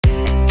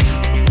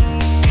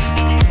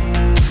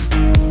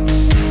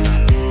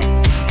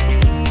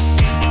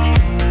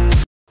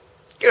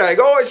G'day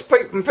guys,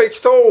 Pete from Pete's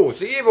Tools.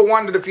 Have you ever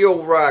wondered if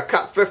your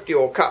Cut 50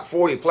 or Cut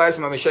 40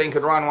 plasma machine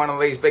could run one of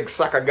these big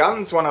sucker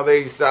guns, one of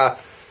these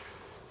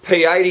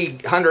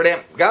P80 100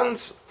 amp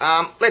guns?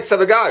 Let's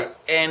have a go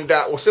and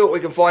we'll see what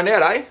we can find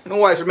out, eh? And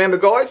always remember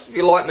guys, if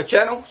you're liking the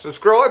channel,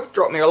 subscribe,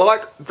 drop me a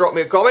like, drop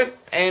me a comment,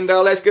 and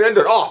let's get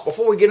into it. Oh,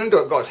 before we get into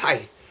it guys,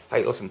 hey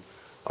listen,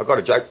 I've got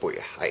a joke for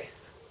you. Hey,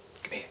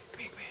 come here.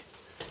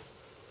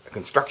 A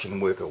construction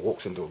worker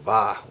walks into a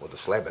bar with a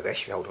slab of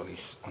asphalt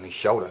on his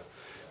shoulder.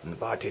 And the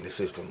bartender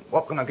says to him,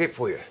 "What can I get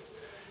for you?"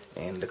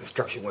 And the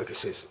construction worker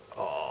says,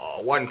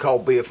 "Oh, one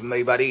cold beer for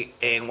me, buddy,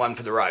 and one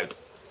for the road."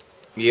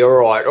 Yeah,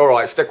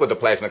 alright, stick with the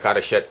plasma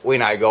cutter shit. We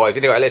know, guys.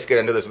 Anyway, let's get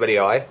into this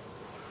video, eh?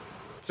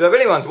 So if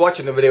anyone's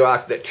watching the video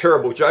after that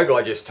terrible joke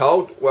I just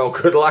told, well,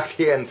 good luck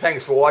to you and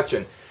thanks for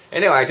watching.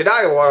 Anyway,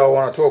 today what I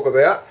want to talk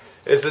about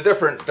is the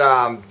different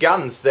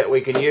guns that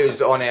we can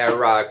use on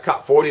our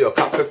Cut 40 or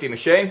Cut 50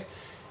 machine.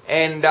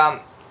 And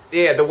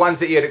yeah, the ones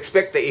that you'd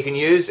expect that you can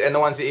use and the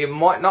ones that you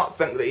might not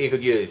think that you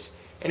could use.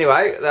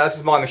 Anyway, this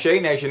is my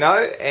machine, as you know,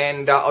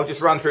 and I'll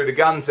just run through the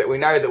guns that we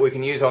know that we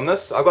can use on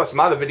this. I've got some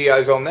other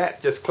videos on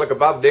that. Just click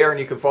above there and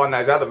you can find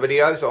those other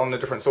videos on the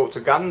different sorts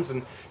of guns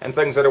and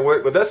things that will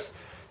work with this.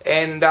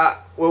 And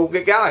we'll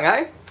get going,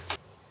 eh?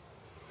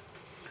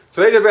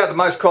 So these are about the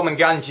most common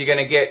guns you're going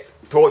to get.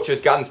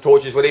 Torches,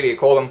 whatever you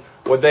call them,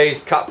 with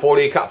these Cut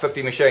 40, Cut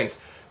 50 machines.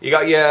 You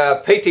got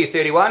your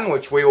PT31,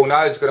 which we all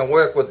know is going to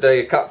work with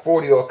the Cut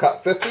 40 or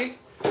Cut 50.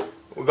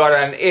 We've got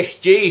an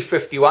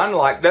SG51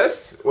 like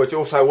this, which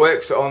also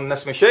works on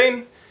this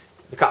machine,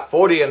 the Cut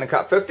 40 and the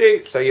Cut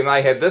 50. So you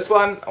may have this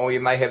one, or you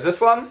may have this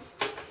one.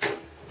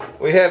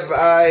 We have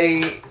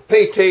a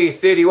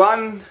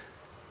PT31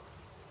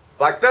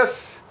 like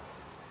this,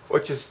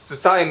 which is the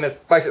same as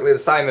basically the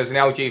same as an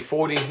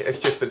LG40. It's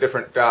just a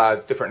different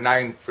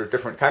name for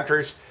different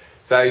countries.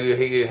 So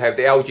you have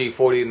the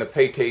LG40 and the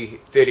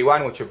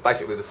PT31, which are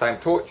basically the same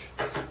torch.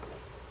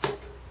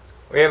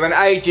 We have an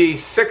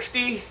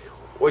AG60,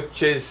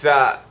 which is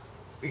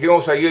you can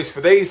also use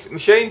for these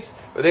machines,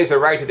 but these are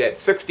rated at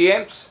 60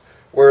 amps,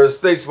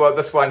 whereas this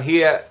one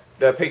here,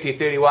 the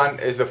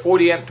PT31, is a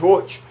 40 amp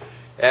torch.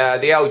 The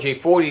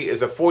LG40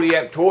 is a 40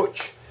 amp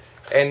torch,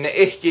 and the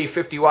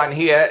SG51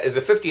 here is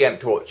a 50 amp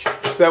torch.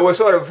 So we're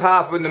sort of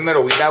half in the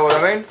middle, you know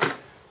what I mean?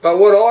 But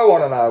what I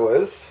want to know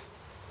is,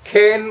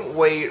 can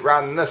we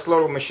run this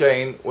little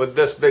machine with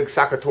this big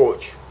sucker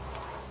torch?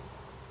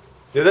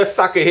 Now this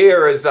sucker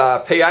here is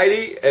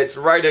P80. It's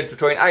rated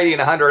between 80 and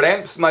 100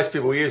 amps. Most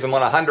people use them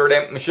on a 100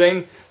 amp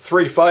machine.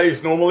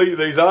 3-phase normally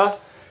these are.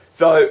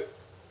 So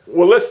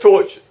will this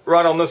torch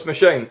run on this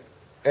machine?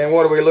 And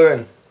what do we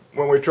learn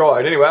when we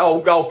try it? Anyway,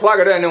 I'll plug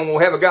it in and we'll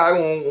have a go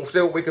and we'll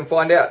see what we can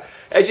find out.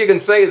 As you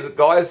can see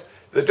guys,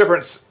 the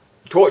difference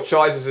torch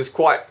sizes is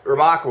quite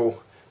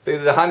remarkable. See,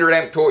 there's a 100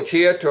 amp torch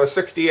here to a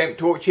 60 amp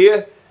torch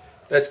here.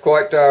 That's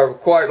quite a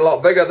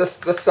lot bigger,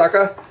 this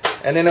sucker.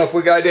 And then if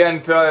we go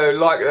down to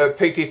like a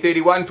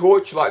PT31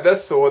 torch like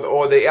this,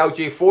 or the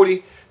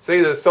LG40,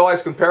 see the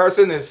size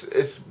comparison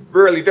is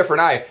really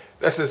different, eh?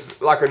 This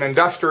is like an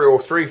industrial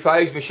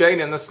 3-phase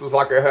machine, and this is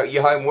like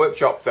your home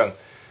workshop thing.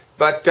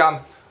 But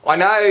I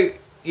know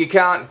you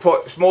can't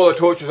put smaller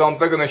torches on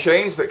bigger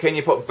machines, but can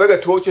you put bigger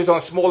torches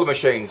on smaller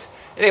machines?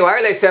 Anyway,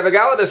 let's have a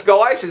go at this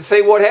guys and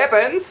see what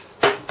happens.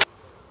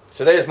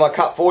 So there's my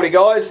Cut 40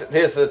 guys.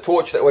 Here's the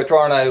torch that we're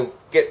trying to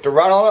get to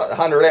run on it, the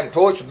 100 amp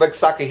torch, a big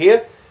sucker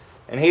here.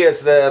 And here's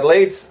the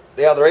leads,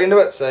 the other end of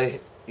it, so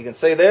you can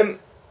see them.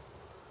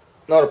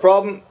 Not a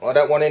problem. I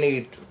don't want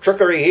any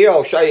trickery here.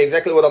 I'll show you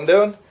exactly what I'm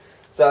doing.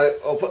 So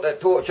I'll put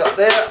that torch up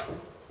there,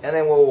 and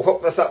then we'll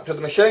hook this up to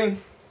the machine.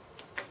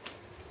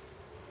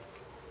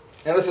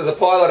 Now this is a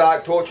pilot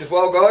arc torch as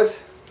well, guys.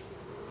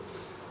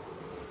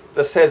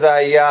 This has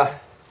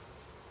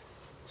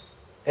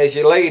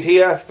your lead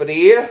here for the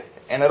ear,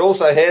 and it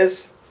also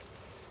has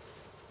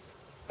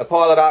a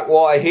pilot arc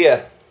wire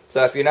here.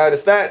 So if you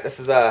notice that, this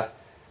is a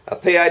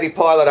P80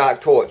 pilot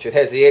arc torch. It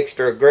has the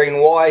extra green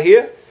wire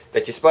here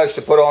that you're supposed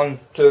to put on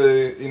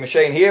to the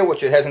machine here,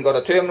 which it hasn't got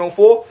a terminal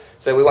for,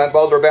 so we won't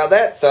bother about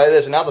that. So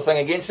there's another thing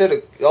against it.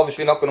 It's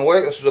obviously not going to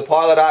work. This is a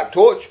pilot arc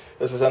torch.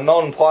 This is a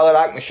non-pilot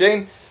arc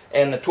machine,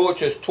 and the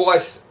torch is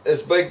twice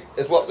as big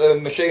as what the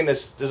machine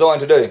is designed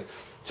to do.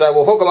 So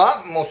we'll hook them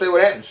up and we'll see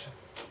what happens.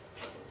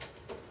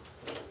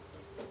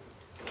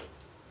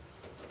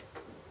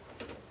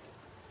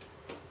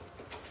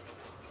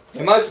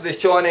 And most of these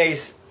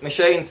Chinese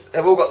machines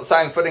have all got the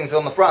same fittings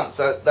on the front,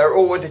 so they're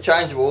all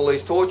interchangeable, all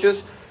these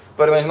torches.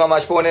 But I mean, there's not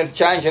much point in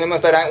interchanging them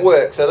if they don't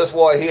work. So this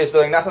wire here is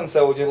doing nothing,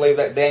 so we'll just leave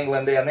that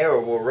dangling down there,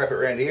 or we'll wrap it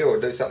around here, or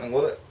do something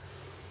with it.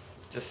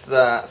 Just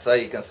so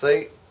you can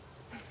see.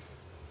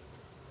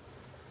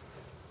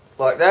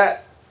 Like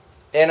that.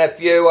 And if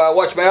you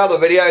watch my other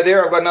video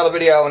there, I've got another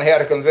video on how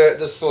to convert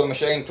this sort of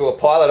machine to a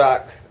pilot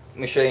arc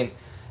machine.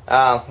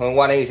 In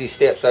one easy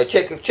step, so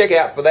check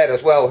out for that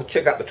as well.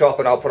 Check up the top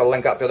and I'll put a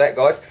link up to that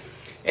guys.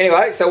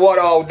 Anyway, so what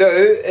I'll do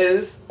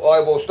is I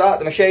will start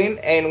the machine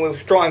and we'll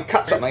try and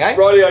cut something, eh?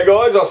 Rightio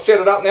guys, I've set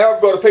it up now.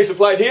 I've got a piece of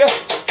plate here.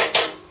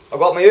 I've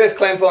got my earth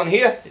clamp on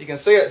here. You can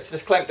see it's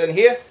just clamped in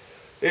here.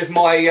 There's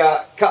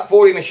my cut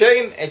 40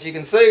 machine. As you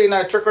can see,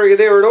 no trickery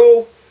there at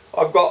all.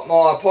 I've got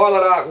my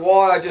Pilot Arc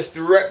wire just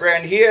wrapped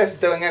around here. It's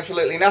doing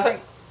absolutely nothing.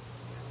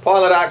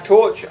 Pilot Arc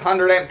torch,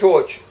 100 amp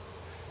torch.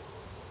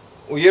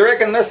 Well, you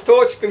reckon this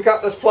torch can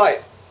cut this plate?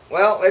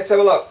 Well, let's have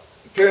a look.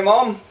 Turn them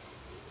on.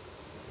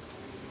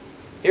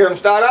 Hear them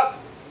start up.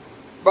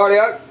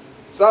 Rightio.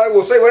 So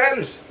we'll see what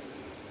happens.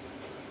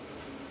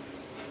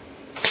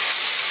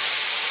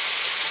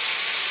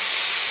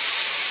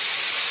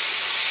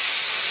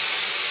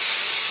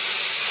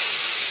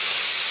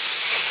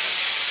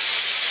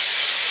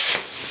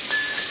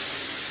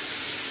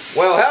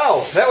 Well,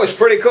 hell, that was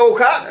pretty cool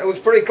cut. It was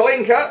pretty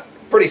clean cut,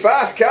 pretty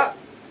fast cut.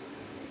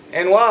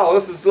 And wow,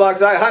 this is like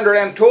say 100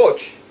 amp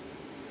torch.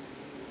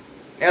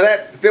 Now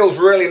that feels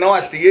really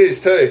nice to use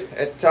too.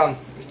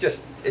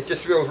 It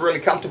just feels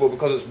really comfortable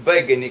because it's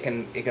big and you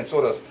can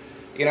sort of,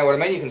 you know what I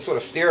mean. You can sort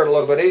of steer it a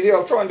little bit easier.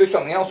 I'll try and do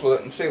something else with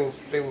it and see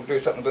we'll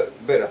do something a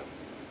bit better.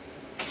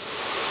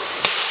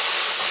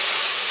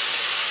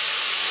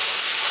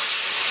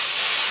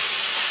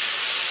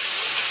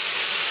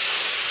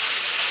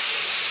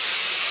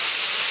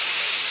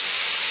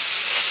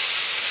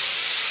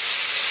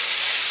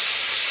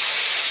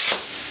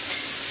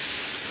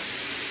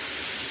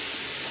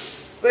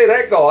 See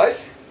that,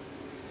 guys?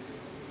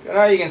 I don't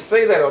know if you can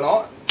see that or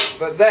not,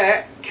 but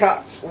that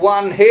cuts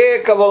one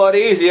heck of a lot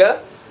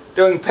easier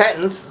doing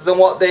patterns than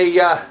what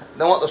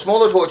the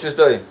smaller torches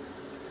do. I don't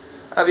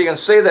know if you can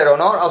see that or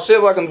not. I'll see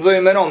if I can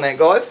zoom in on that,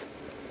 guys.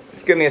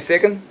 Just give me a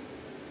second.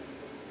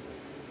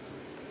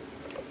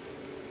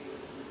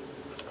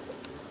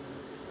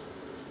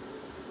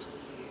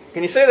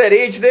 Can you see that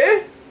edge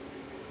there?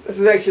 This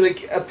is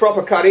actually a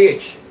proper cut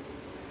edge.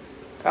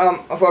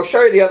 If I'll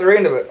show you the other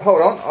end of it, hold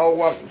on,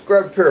 I'll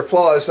grab a pair of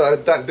pliers so I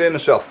don't burn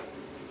myself.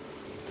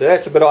 So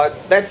that's the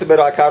bit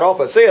I cut off.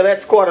 But see,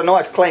 that's quite a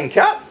nice clean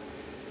cut.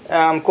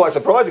 Quite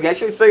surprising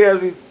actually. See,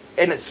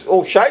 and it's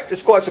all shaped.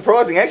 It's quite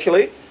surprising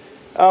actually.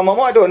 I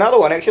might do another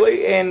one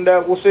actually, and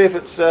we'll see if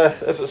it's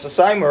the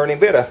same or any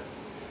better.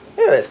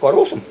 Yeah, that's quite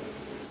awesome.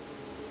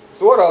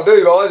 So what I'll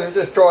do, guys, is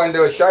just try and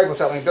do a shape or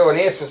something, do an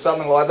S or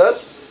something like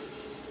this.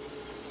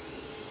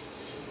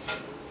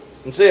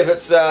 And see if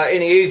it's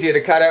any easier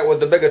to cut out with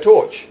the bigger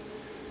torch.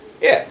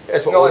 Yeah,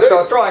 that's what we'll do. So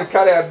I'll try and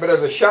cut out a bit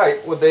of a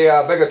shape with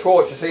the bigger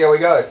torch and see how we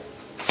go.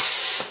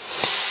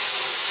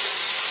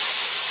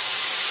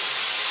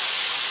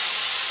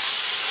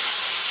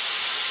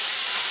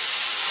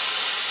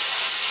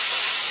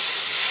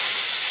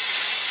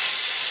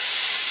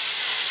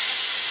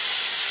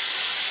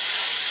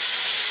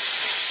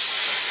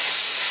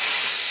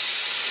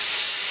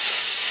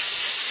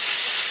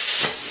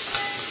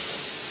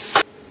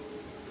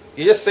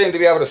 You just seem to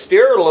be able to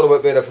steer it a little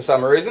bit better for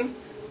some reason.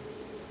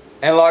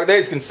 And like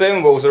these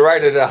consumables are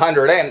rated at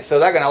 100 amps, so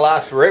they're going to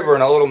last forever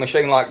in a little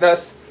machine like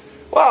this.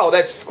 Wow,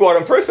 that's quite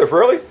impressive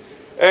really.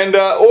 And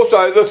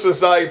also this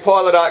is a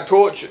Pilot Arc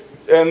torch,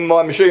 and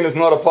my machine is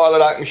not a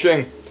Pilot Arc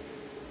machine.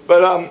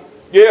 But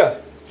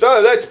yeah,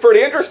 so that's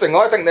pretty interesting.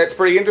 I think that's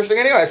pretty interesting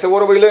anyway. So what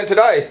have we learned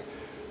today?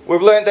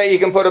 We've learned that you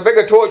can put a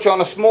bigger torch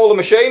on a smaller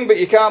machine, but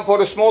you can't put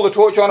a smaller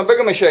torch on a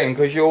bigger machine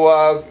because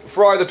you'll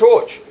fry the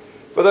torch.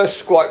 But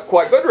that's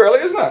quite good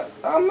really, isn't it?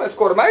 That's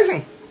quite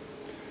amazing.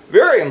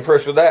 Very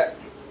impressed with that.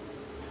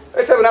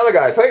 Let's have another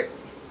go, Pete.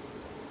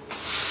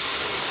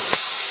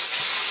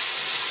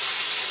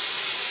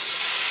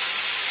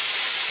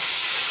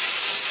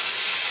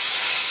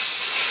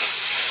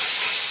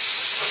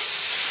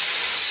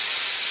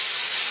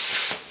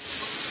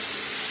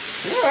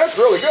 Yeah, that's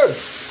really good.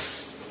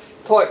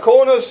 Tight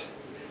corners.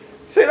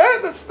 See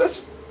that?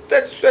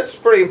 That's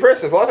pretty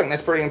impressive. I think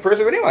that's pretty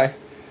impressive anyway.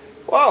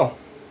 Wow.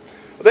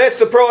 That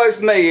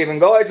surprised me even,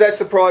 guys. That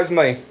surprised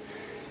me.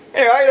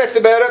 Anyway, that's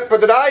about it for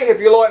today. If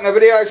you like my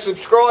video,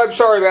 subscribe.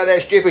 Sorry about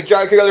that stupid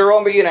joke earlier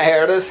on, but you know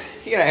how it is.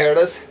 You know how it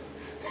is.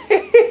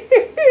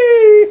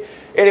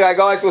 Anyway,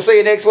 guys, we'll see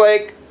you next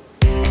week.